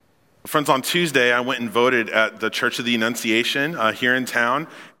Friends, on Tuesday, I went and voted at the Church of the Annunciation here in town.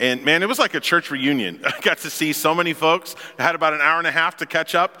 And man, it was like a church reunion. I got to see so many folks. I had about an hour and a half to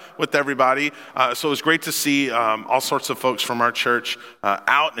catch up with everybody. So it was great to see all sorts of folks from our church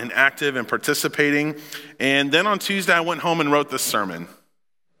out and active and participating. And then on Tuesday, I went home and wrote this sermon.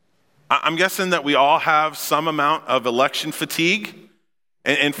 I'm guessing that we all have some amount of election fatigue,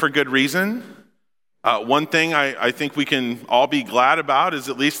 and for good reason. One thing I think we can all be glad about is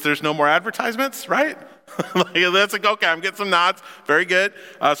at least there's no more advertisements, right? That's like, okay, I'm getting some nods. Very good.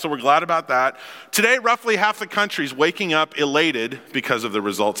 So we're glad about that. Today, roughly half the country's waking up elated because of the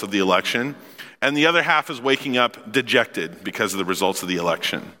results of the election, and the other half is waking up dejected because of the results of the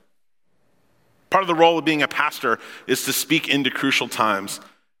election. Part of the role of being a pastor is to speak into crucial times,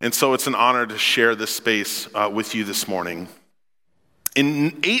 and so it's an honor to share this space with you this morning. In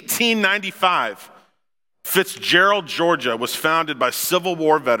 1895, Fitzgerald, Georgia was founded by Civil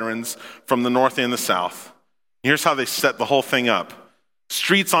War veterans from the North and the South. Here's how they set the whole thing up.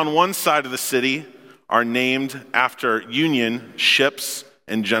 Streets on one side of the city are named after Union ships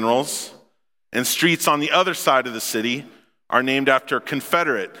and generals, and streets on the other side of the city are named after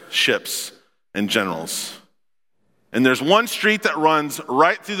Confederate ships and generals. And there's one street that runs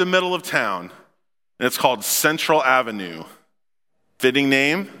right through the middle of town, and it's called Central Avenue. Fitting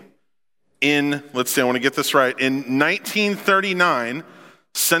name? Let's see, I want to get this right. In 1939,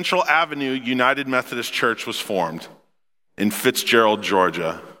 Central Avenue United Methodist Church was formed in Fitzgerald,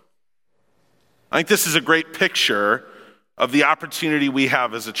 Georgia. I think this is a great picture of the opportunity we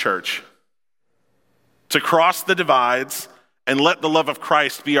have as a church to cross the divides and let the love of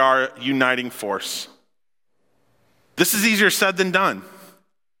Christ be our uniting force. This is easier said than done.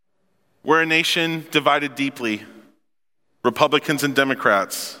 We're a nation divided deeply, Republicans and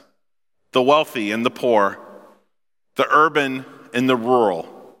Democrats, the wealthy and the poor, the urban and the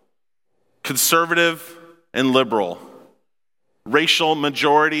rural, conservative and liberal, racial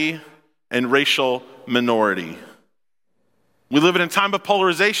majority and racial minority. We live in a time of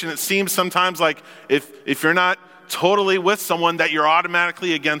polarization. It seems sometimes like if you're not totally with someone that you're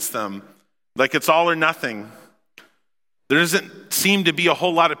automatically against them, like it's all or nothing. There doesn't seem to be a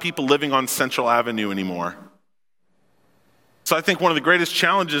whole lot of people living on Central Avenue anymore. So I think one of the greatest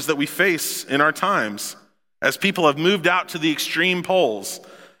challenges that we face in our times, as people have moved out to the extreme poles,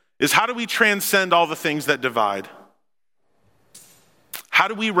 is how do we transcend all the things that divide? How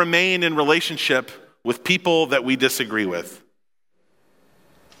do we remain in relationship with people that we disagree with?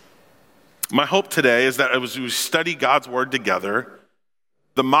 My hope today is that as we study God's word together,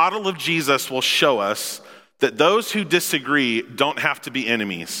 the model of Jesus will show us that those who disagree don't have to be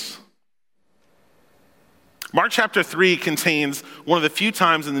enemies. Mark chapter 3 contains one of the few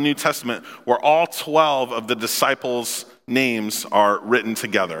times in the New Testament where all 12 of the disciples' names are written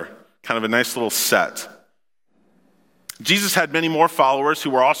together. Kind of a nice little set. Jesus had many more followers who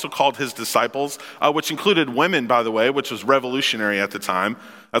were also called his disciples, which included women, by the way, which was revolutionary at the time.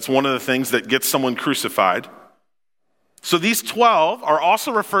 That's one of the things that gets someone crucified. So these 12 are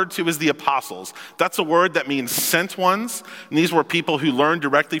also referred to as the apostles. That's a word that means sent ones. And these were people who learned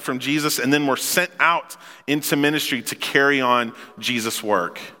directly from Jesus and then were sent out into ministry to carry on Jesus'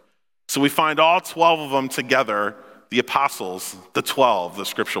 work. So we find all 12 of them together, the apostles, the 12, the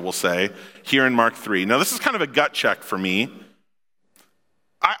scripture will say, here in Mark 3. Now this is kind of a gut check for me.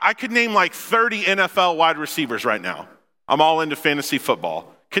 I could name like 30 NFL wide receivers right now. I'm all into fantasy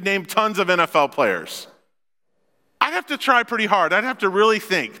football. Could name tons of NFL players. I'd have to try pretty hard. I'd have to really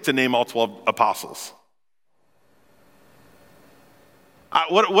think to name all 12 apostles.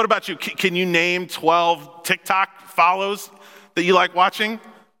 What about you? Can you name 12 TikTok follows that you like watching?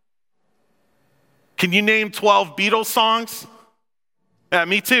 Can you name 12 Beatles songs? Yeah,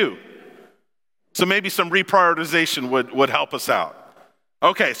 me too. So maybe some reprioritization would help us out.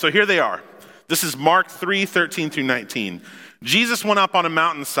 Okay, so here they are. This is Mark 3:13 through 19. Jesus went up on a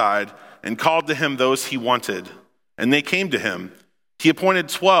mountainside and called to him those he wanted. And they came to him. He appointed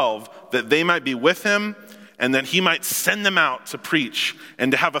 12 that they might be with him and that he might send them out to preach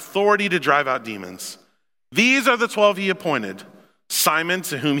and to have authority to drive out demons. These are the 12 he appointed. Simon,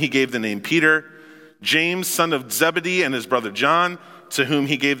 to whom he gave the name Peter, James, son of Zebedee, and his brother John, to whom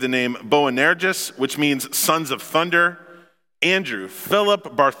he gave the name Boanerges, which means sons of thunder, Andrew,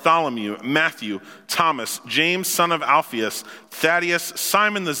 Philip, Bartholomew, Matthew, Thomas, James, son of Alphaeus, Thaddeus,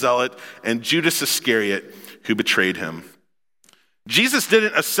 Simon the Zealot, and Judas Iscariot, who betrayed him. Jesus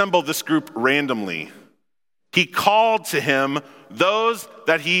didn't assemble this group randomly. He called to him those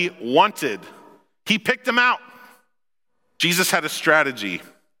that he wanted. He picked them out. Jesus had a strategy.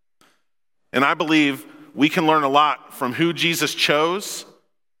 And I believe we can learn a lot from who Jesus chose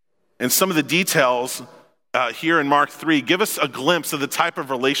And some of the details here in Mark 3 give us a glimpse of the type of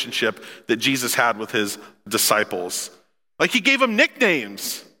relationship that Jesus had with his disciples. Like he gave them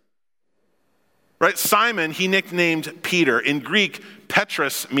nicknames, right? Simon, he nicknamed Peter. In Greek,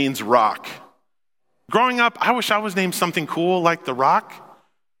 Petrus means rock. Growing up, I wish I was named something cool like The Rock.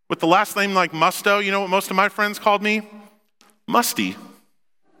 With the last name like Musto, you know what most of my friends called me? Musty.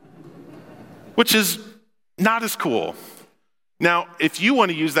 Which is not as cool. Now, if you want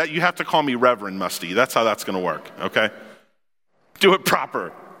to use that, you have to call me Reverend Musty. That's how that's going to work, okay? Do it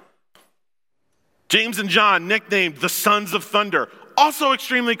proper. James and John, nicknamed the Sons of Thunder. Also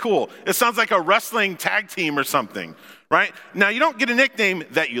extremely cool. It sounds like a wrestling tag team or something, right? Now, you don't get a nickname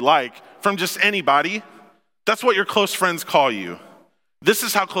that you like from just anybody. That's what your close friends call you. This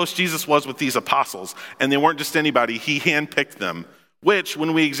is how close Jesus was with these apostles. And they weren't just anybody. He handpicked them, which,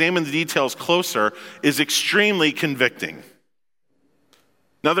 when we examine the details closer, is extremely convicting.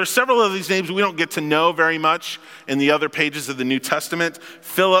 Now, there's several of these names we don't get to know very much in the other pages of the New Testament.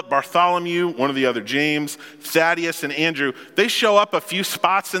 Philip, Bartholomew, one of the other James, Thaddeus, and Andrew, they show up a few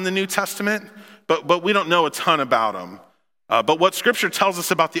spots in the New Testament, but we don't know a ton about them. But what Scripture tells us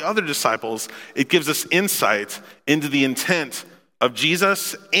about the other disciples, it gives us insight into the intent of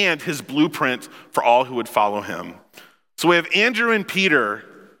Jesus and his blueprint for all who would follow him. So we have Andrew and Peter,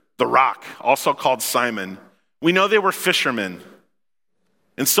 the rock, also called Simon. We know they were fishermen.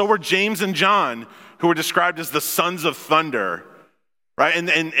 And so were James and John, who were described as the sons of thunder, right?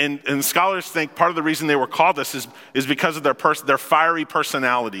 And scholars think part of the reason they were called this is because of their fiery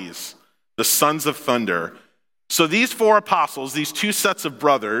personalities, the sons of thunder. So these four apostles, these two sets of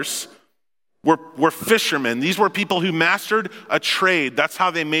brothers, were fishermen. These were people who mastered a trade. That's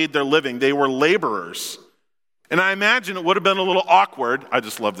how they made their living. They were laborers. And I imagine it would have been a little awkward. I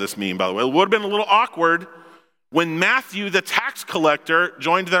just love this meme, by the way. It would have been a little awkward when Matthew, the tax collector,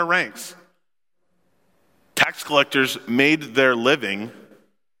 joined their ranks. Tax collectors made their living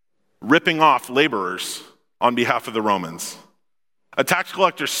ripping off laborers on behalf of the Romans. A tax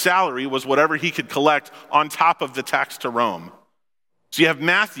collector's salary was whatever he could collect on top of the tax to Rome. So you have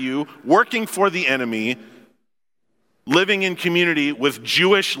Matthew working for the enemy, living in community with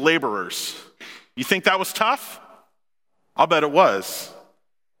Jewish laborers. You think that was tough? I'll bet it was.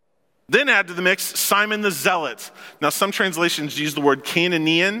 Then add to the mix Simon the Zealot. Now, some translations use the word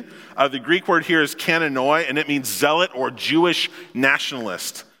Cananean. The Greek word here is kananoi, and it means zealot or Jewish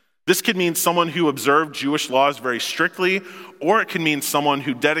nationalist. This could mean someone who observed Jewish laws very strictly, or it could mean someone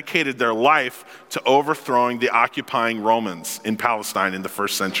who dedicated their life to overthrowing the occupying Romans in Palestine in the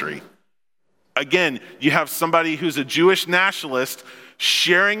first century. Again, you have somebody who's a Jewish nationalist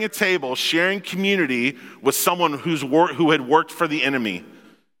sharing a table, sharing community with someone who had worked for the enemy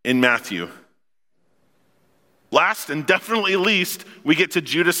in Matthew. Last and definitely least, we get to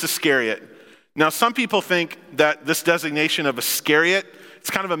Judas Iscariot. Now, some people think that this designation of Iscariot, it's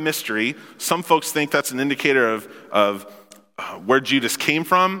kind of a mystery. Some folks think that's an indicator of where Judas came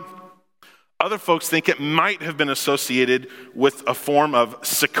from. Other folks think it might have been associated with a form of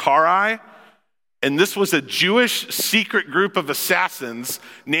Sicarii. And this was a Jewish secret group of assassins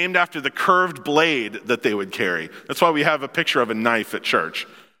named after the curved blade that they would carry. That's why we have a picture of a knife at church,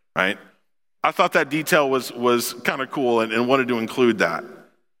 right? I thought that detail was kind of cool and wanted to include that.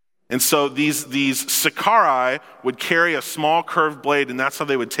 And so these Sicarii would carry a small curved blade, and that's how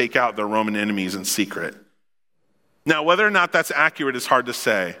they would take out their Roman enemies in secret. Now, whether or not that's accurate is hard to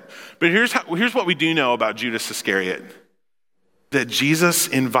say. But here's what we do know about Judas Iscariot. That Jesus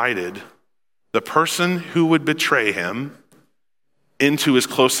invited the person who would betray him into his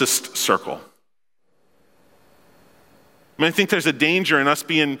closest circle. I think there's a danger in us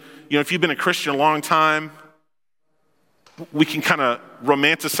being, if you've been a Christian a long time, we can kind of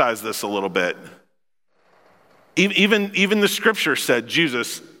romanticize this a little bit. Even the scripture said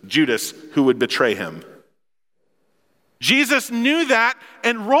Judas, who would betray him. Jesus knew that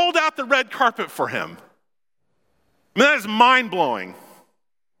and rolled out the red carpet for him. That is mind-blowing.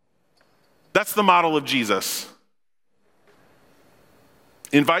 That's the model of Jesus.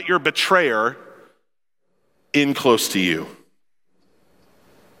 Invite your betrayer in close to you.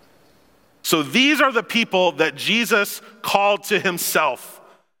 So these are the people that Jesus called to himself.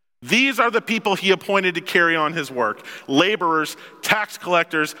 These are the people he appointed to carry on his work. Laborers, tax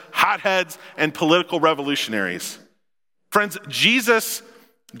collectors, hotheads, and political revolutionaries. Friends, Jesus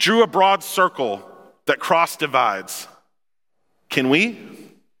drew a broad circle that crossed divides. Can we?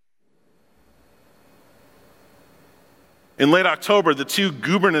 In late October, the two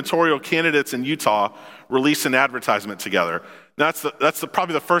gubernatorial candidates in Utah released an advertisement together. That's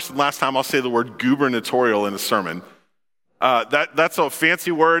probably the first and last time I'll say the word gubernatorial in a sermon. That's a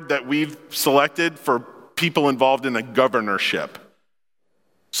fancy word that we've selected for people involved in a governorship.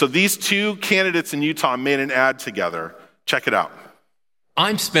 So these two candidates in Utah made an ad together. Check it out.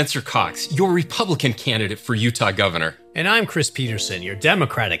 I'm Spencer Cox, your Republican candidate for Utah governor. And I'm Chris Peterson, your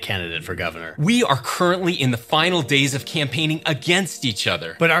Democratic candidate for governor. We are currently in the final days of campaigning against each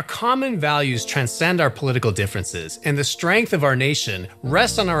other. But our common values transcend our political differences, and the strength of our nation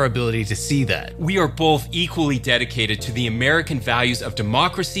rests on our ability to see that. We are both equally dedicated to the American values of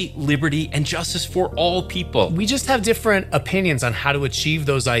democracy, liberty, and justice for all people. We just have different opinions on how to achieve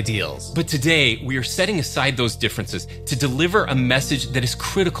those ideals. But today, we are setting aside those differences to deliver a message that is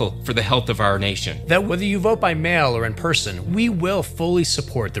critical for the health of our nation. That whether you vote by mail or in person, we will fully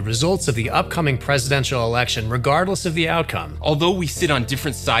support the results of the upcoming presidential election, regardless of the outcome. Although we sit on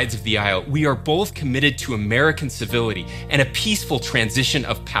different sides of the aisle, we are both committed to American civility and a peaceful transition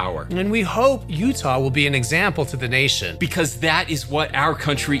of power. And we hope Utah will be an example to the nation. Because that is what our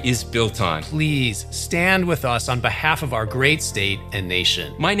country is built on. Please stand with us on behalf of our great state and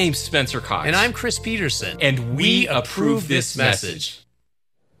nation. My name's Spencer Cox. And I'm Chris Peterson. And we approve this message.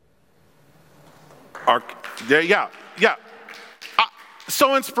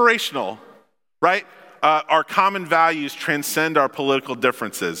 So inspirational, right? Our common values transcend our political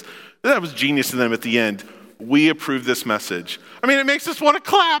differences. That was genius of them at the end. We approve this message. I mean, it makes us want to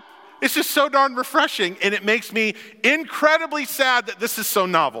clap. It's just so darn refreshing, and it makes me incredibly sad that this is so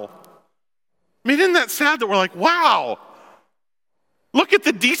novel. I mean, isn't that sad that we're like, wow, look at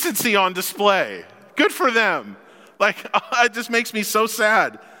the decency on display. Good for them. Like, it just makes me so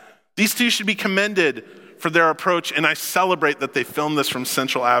sad. These two should be commended for their approach, and I celebrate that they filmed this from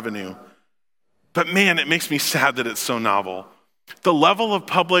Central Avenue. But man, it makes me sad that it's so novel. The level of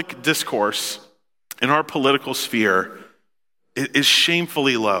public discourse in our political sphere is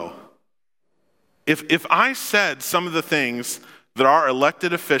shamefully low. If I said some of the things that our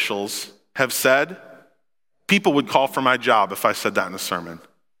elected officials have said, people would call for my job if I said that in a sermon.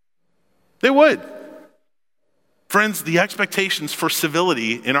 They would. Friends, the expectations for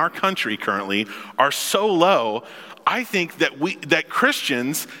civility in our country currently are so low. I think that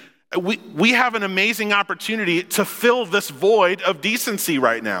Christians, we have an amazing opportunity to fill this void of decency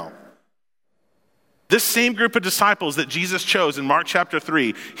right now. This same group of disciples that Jesus chose in Mark chapter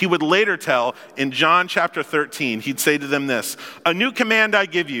 3, he would later tell in John chapter 13, he'd say to them this, "A new command I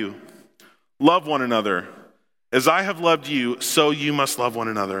give you, love one another. As I have loved you, so you must love one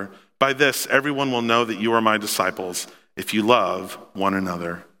another. By this, everyone will know that you are my disciples, if you love one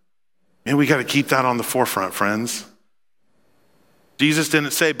another." Man, we got to keep that on the forefront, friends. Jesus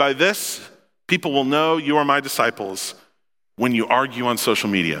didn't say, by this, people will know you are my disciples when you argue on social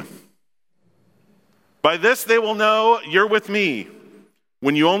media. By this, they will know you're with me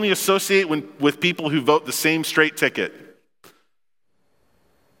when you only associate with people who vote the same straight ticket.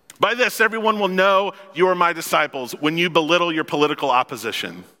 By this, everyone will know you are my disciples when you belittle your political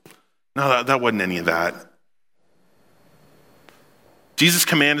opposition. No, that wasn't any of that. Jesus'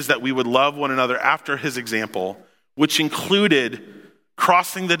 command is that we would love one another after his example, which included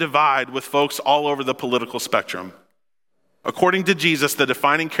crossing the divide with folks all over the political spectrum. According to Jesus, the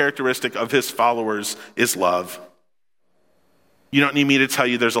defining characteristic of his followers is love. You don't need me to tell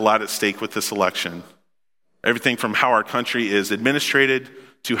you there's a lot at stake with this election. Everything from how our country is administrated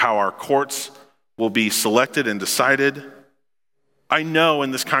to how our courts will be selected and decided. I know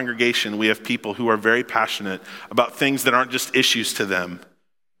in this congregation we have people who are very passionate about things that aren't just issues to them.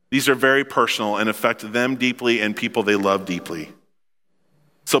 These are very personal and affect them deeply and people they love deeply.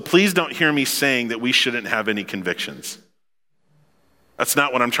 So please don't hear me saying that we shouldn't have any convictions. That's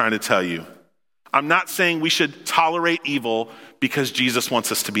not what I'm trying to tell you. I'm not saying we should tolerate evil because Jesus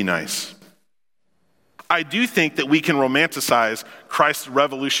wants us to be nice. I do think that we can romanticize Christ's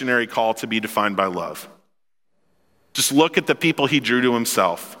revolutionary call to be defined by love. Just look at the people he drew to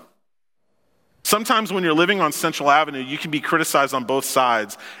himself. Sometimes when you're living on Central Avenue, you can be criticized on both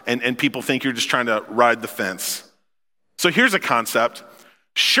sides and people think you're just trying to ride the fence. So here's a concept.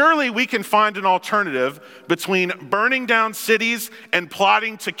 Surely we can find an alternative between burning down cities and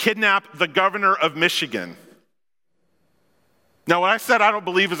plotting to kidnap the governor of Michigan. Now, what I said I don't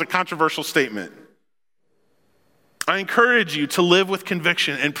believe is a controversial statement. I encourage you to live with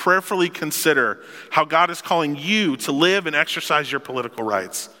conviction and prayerfully consider how God is calling you to live and exercise your political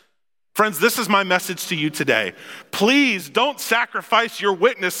rights. Friends, this is my message to you today. Please don't sacrifice your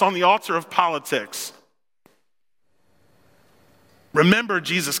witness on the altar of politics. Remember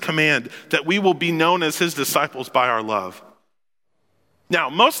Jesus' command that we will be known as his disciples by our love. Now,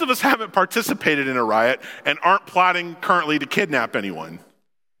 most of us haven't participated in a riot and aren't plotting currently to kidnap anyone.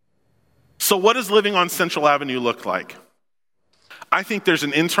 So what does living on Central Avenue look like? I think there's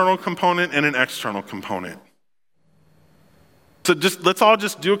an internal component and an external component. So let's all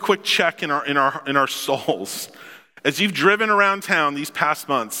do a quick check in our souls. As you've driven around town these past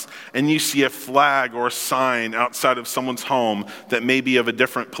months and you see a flag or a sign outside of someone's home that may be of a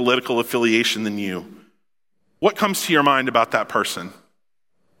different political affiliation than you, what comes to your mind about that person?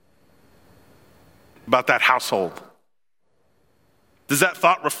 About that household? Does that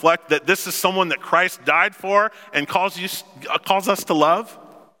thought reflect that this is someone that Christ died for and calls us to love?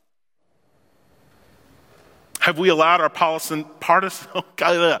 Have we allowed our partisan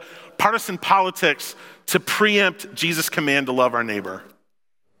politics to preempt Jesus' command to love our neighbor?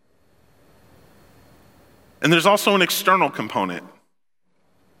 And there's also an external component.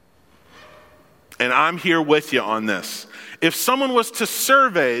 And I'm here with you on this. If someone was to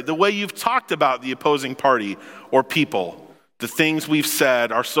survey the way you've talked about the opposing party or people, the things we've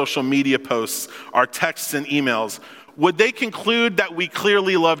said, our social media posts, our texts and emails, would they conclude that we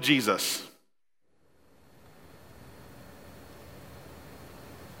clearly love Jesus?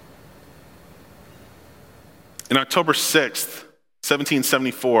 In October 6th,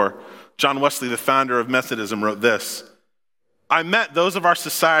 1774, John Wesley, the founder of Methodism, wrote this: "I met those of our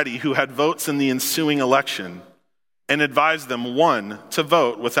society who had votes in the ensuing election and advised them, 1, to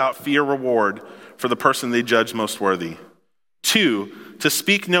vote without fear reward for the person they judged most worthy. 2, to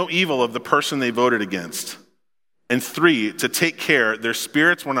speak no evil of the person they voted against. And 3, to take care their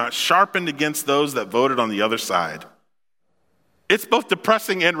spirits were not sharpened against those that voted on the other side." It's both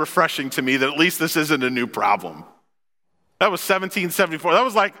depressing and refreshing to me that at least this isn't a new problem. That was 1774. That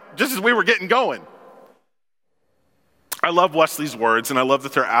was like just as we were getting going. I love Wesley's words, and I love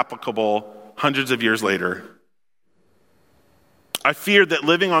that they're applicable hundreds of years later. I fear that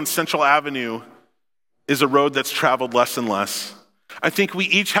living on Central Avenue is a road that's traveled less and less. I think we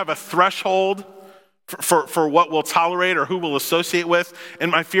each have a threshold for what we'll tolerate or who we'll associate with, and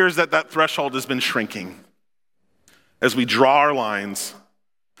my fear is that threshold has been shrinking as we draw our lines.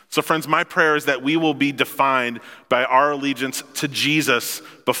 So friends, my prayer is that we will be defined by our allegiance to Jesus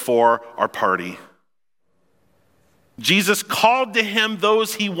before our party. Jesus called to him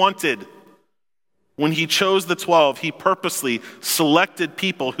those he wanted. When he chose the 12, he purposely selected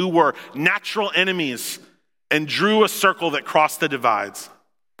people who were natural enemies and drew a circle that crossed the divides.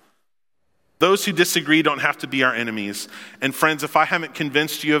 Those who disagree don't have to be our enemies. And friends, if I haven't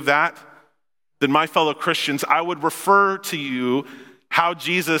convinced you of that, then my fellow Christians, I would refer to you how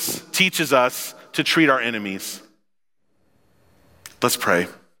Jesus teaches us to treat our enemies. Let's pray.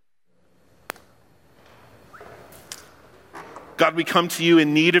 God, we come to you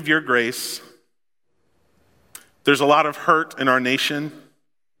in need of your grace. There's a lot of hurt in our nation.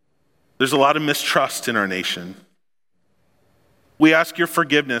 There's a lot of mistrust in our nation. We ask your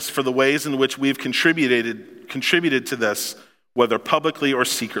forgiveness for the ways in which we've contributed to this, whether publicly or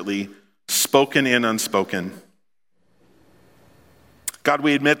secretly, spoken and unspoken. God,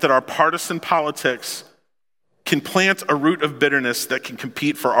 we admit that our partisan politics can plant a root of bitterness that can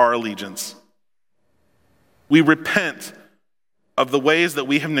compete for our allegiance. We repent of the ways that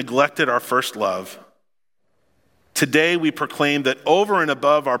we have neglected our first love. Today, we proclaim that over and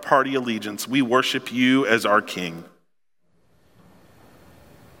above our party allegiance, we worship you as our King.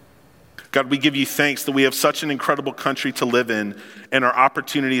 God, we give you thanks that we have such an incredible country to live in and our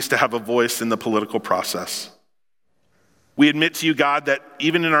opportunities to have a voice in the political process. We admit to you, God, that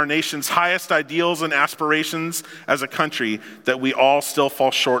even in our nation's highest ideals and aspirations as a country, that we all still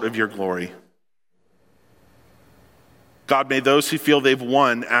fall short of your glory. God, may those who feel they've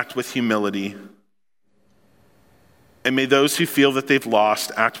won act with humility. And may those who feel that they've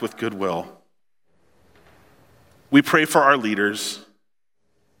lost act with goodwill. We pray for our leaders.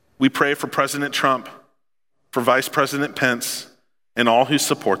 We pray for President Trump, for Vice President Pence, and all who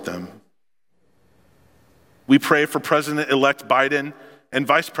support them. We pray for President-elect Biden and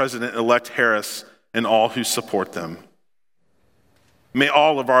Vice President-elect Harris and all who support them. May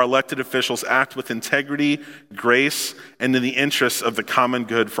all of our elected officials act with integrity, grace, and in the interests of the common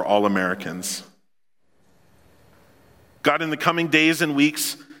good for all Americans. God, in the coming days and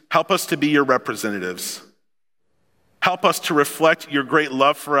weeks, help us to be your representatives. Help us to reflect your great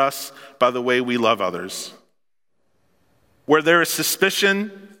love for us by the way we love others. Where there is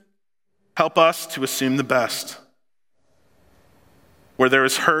suspicion, help us to assume the best. Where there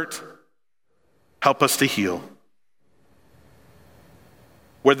is hurt, help us to heal.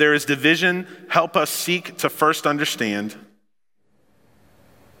 Where there is division, help us seek to first understand.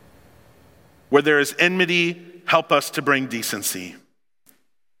 Where there is enmity, help us to bring decency.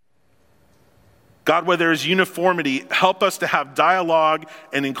 God, where there is uniformity, help us to have dialogue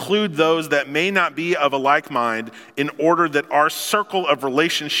and include those that may not be of a like mind in order that our circle of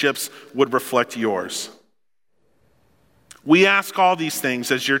relationships would reflect yours. We ask all these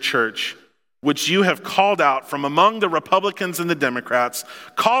things as your church, which you have called out from among the Republicans and the Democrats,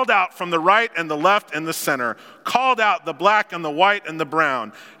 called out from the right and the left and the center, called out the black and the white and the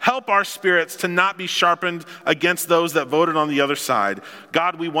brown. Help our spirits to not be sharpened against those that voted on the other side.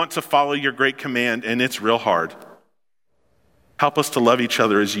 God, we want to follow your great command, and it's real hard. Help us to love each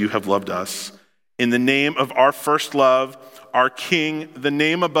other as you have loved us. In the name of our first love, our King, the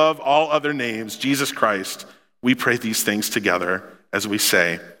name above all other names, Jesus Christ, we pray these things together as we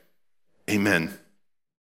say, amen.